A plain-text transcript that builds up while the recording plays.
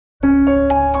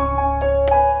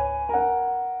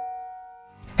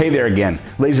Hey there again,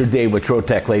 Laser Dave with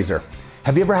Trotec Laser.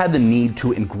 Have you ever had the need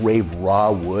to engrave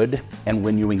raw wood? And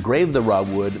when you engrave the raw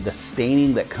wood, the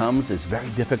staining that comes is very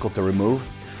difficult to remove?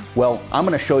 Well, I'm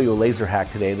going to show you a laser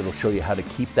hack today that will show you how to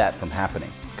keep that from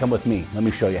happening. Come with me, let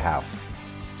me show you how.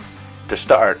 To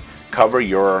start, cover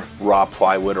your raw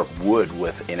plywood or wood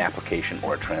with an application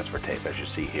or a transfer tape, as you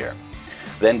see here.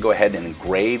 Then go ahead and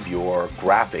engrave your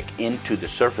graphic into the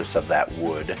surface of that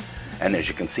wood. And as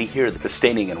you can see here, the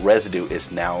staining and residue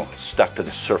is now stuck to the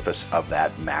surface of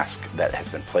that mask that has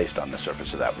been placed on the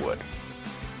surface of that wood.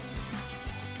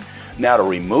 Now to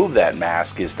remove that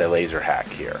mask is the laser hack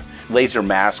here. Laser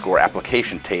mask or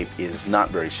application tape is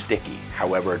not very sticky.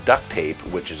 However, duct tape,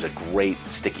 which is a great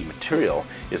sticky material,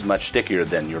 is much stickier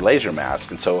than your laser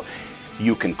mask, and so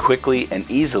you can quickly and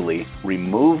easily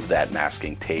remove that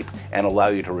masking tape and allow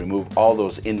you to remove all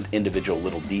those individual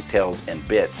little details and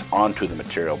bits onto the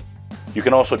material. You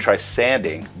can also try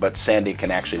sanding, but sanding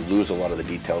can actually lose a lot of the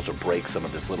details or break some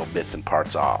of these little bits and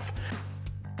parts off.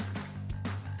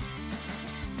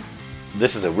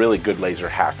 This is a really good laser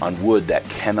hack on wood that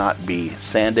cannot be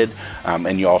sanded,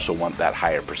 and you also want that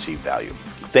higher perceived value.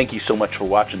 Thank you so much for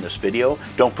watching this video.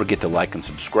 Don't forget to like and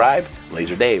subscribe.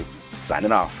 Laser Dave,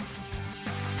 signing off.